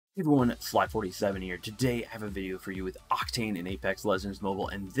Hey everyone, Sly47 here. Today I have a video for you with Octane in Apex Legends Mobile,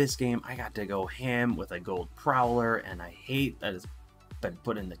 and this game I got to go ham with a gold prowler, and I hate that it's been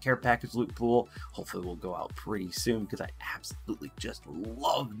put in the care package loot pool. Hopefully it will go out pretty soon because I absolutely just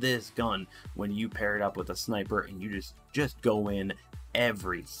love this gun when you pair it up with a sniper and you just go in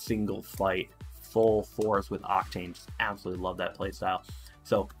every single fight full force with Octane. Just absolutely love that playstyle.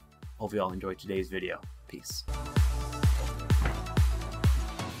 So hope you all enjoyed today's video. Peace.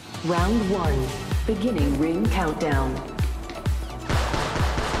 Round 1, beginning ring countdown.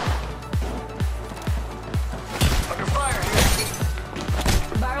 Under fire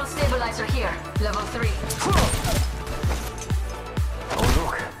here. Barrel stabilizer here, level 3. Oh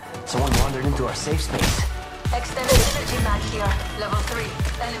look, someone wandered into our safe space. Extended energy mag here, level 3.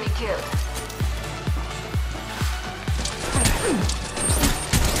 Enemy killed.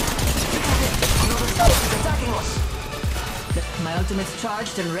 Another scout is attacking us. My ultimate's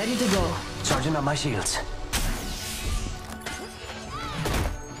charged and ready to go. Charging up my shields.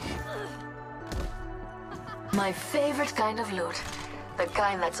 My favorite kind of loot. The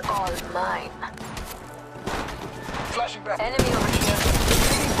kind that's all mine. Flashing back. Enemy over here.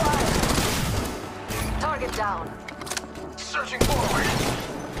 Taking fire. Target down. Searching forward.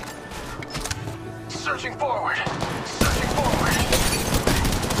 Searching forward. Searching forward.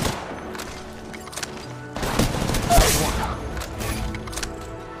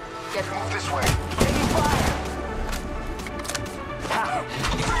 Get Move this way. Taking fire.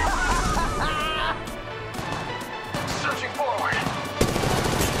 Searching forward.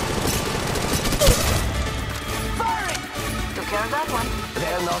 Firing. Took care of that one.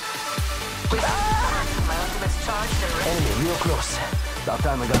 They're not. My ultimate's charged and ready. Enemy real close. About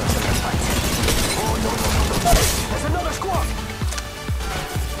time we got us in this fight. Oh no. There's another squad.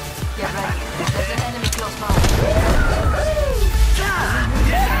 Get ready. There's an enemy close by.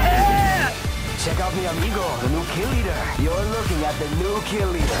 Check out mi amigo, the new kill leader. You're looking at the new kill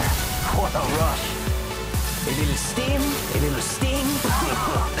leader. What a rush. A little steam, a little sting.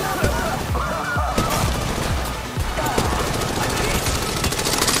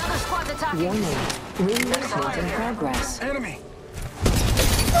 Another squad's attacking. Warning, ring movement in progress. Enemy.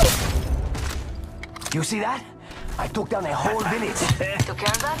 You see that? I took down a whole village. Took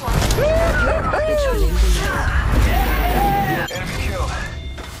care of that one. Package being delivered. Enemy killed.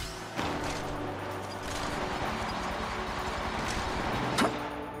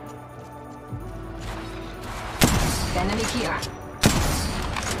 Enemy here.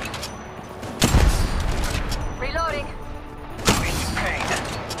 Reloading. Pain.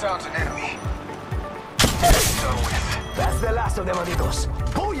 Down's an enemy. Done with. That's the last of them, amigos.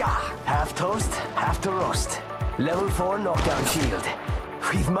 Booyah! Half toast, half to roast. Level 4 knockdown shield.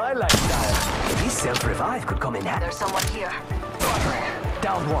 With my lifestyle, this self-revive could come in handy. There's someone here.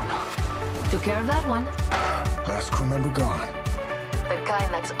 Down one. Took care of that one. Last crew member gone. The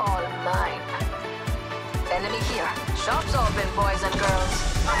kind that's all mine. Enemy here. Shop's open, boys and girls.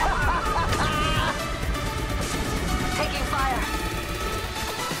 Taking fire.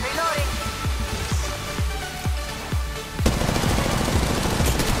 Reloading.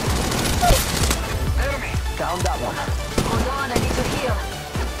 Enemy. Down that one. Hold on, I need to heal.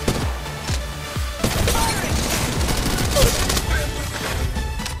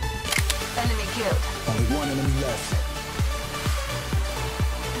 Enemy killed. Only one enemy left.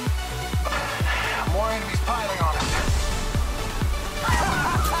 More enemies piling on us.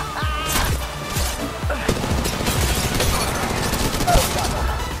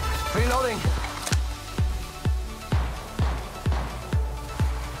 Reloading.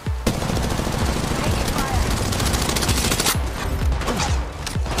 Taking fire.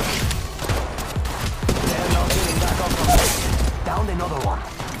 They're not getting back up from this. Downed another one.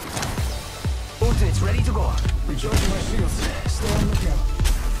 Ultimate's ready to go. Recharging my shields. Stay on lookout.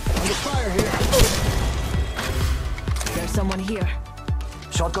 Under fire here. There's someone here.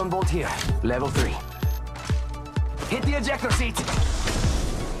 Shotgun bolt here. Level 3. Hit the ejector seat.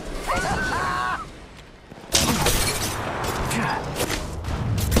 I'm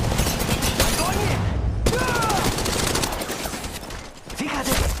going in.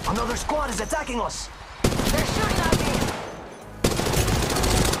 Fíjate, another squad is attacking us. They're shooting at me.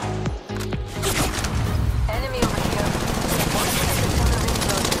 Enemy over here.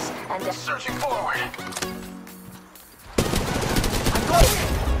 And Searching forward. I'm going in.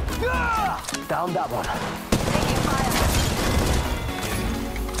 Down that one. taking fire.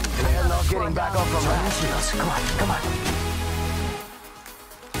 They're not getting back up from running shields. Come on.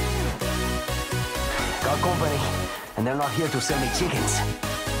 Got company, and they're not here to sell me chickens.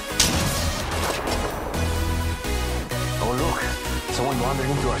 Oh look, Someone wandered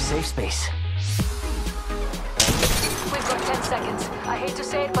into our safe space. We've got 10 seconds. I hate to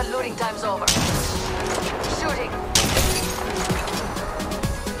say it, but looting time's over. Shooting.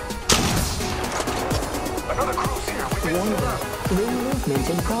 Another crew's here. Warning. Ring movement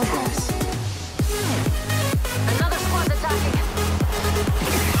in progress. Another squad's attacking.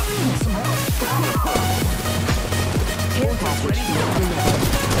 Care package not delivered.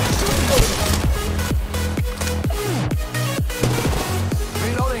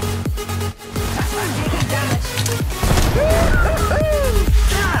 Reloading. Taking damage.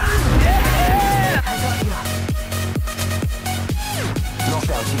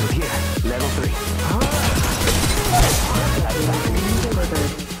 Knockdown shield here. Level 3.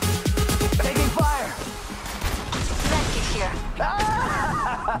 Delivered. Taking fire. Medkit here.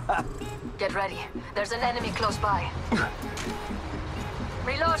 Get ready. There's an enemy close by.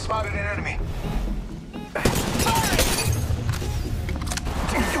 Reload. Spotted an enemy.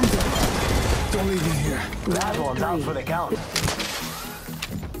 Don't leave me here. That one's out for the count.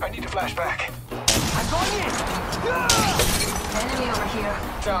 I need to flash back. I'm going in. Enemy over here.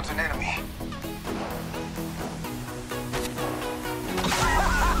 Found an enemy.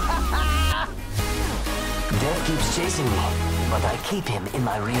 Death keeps chasing me, but I keep him in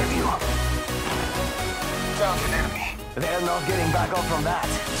my rear view. Found an enemy. They're not getting back up from that.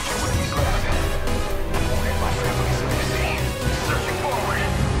 Won't hit my family.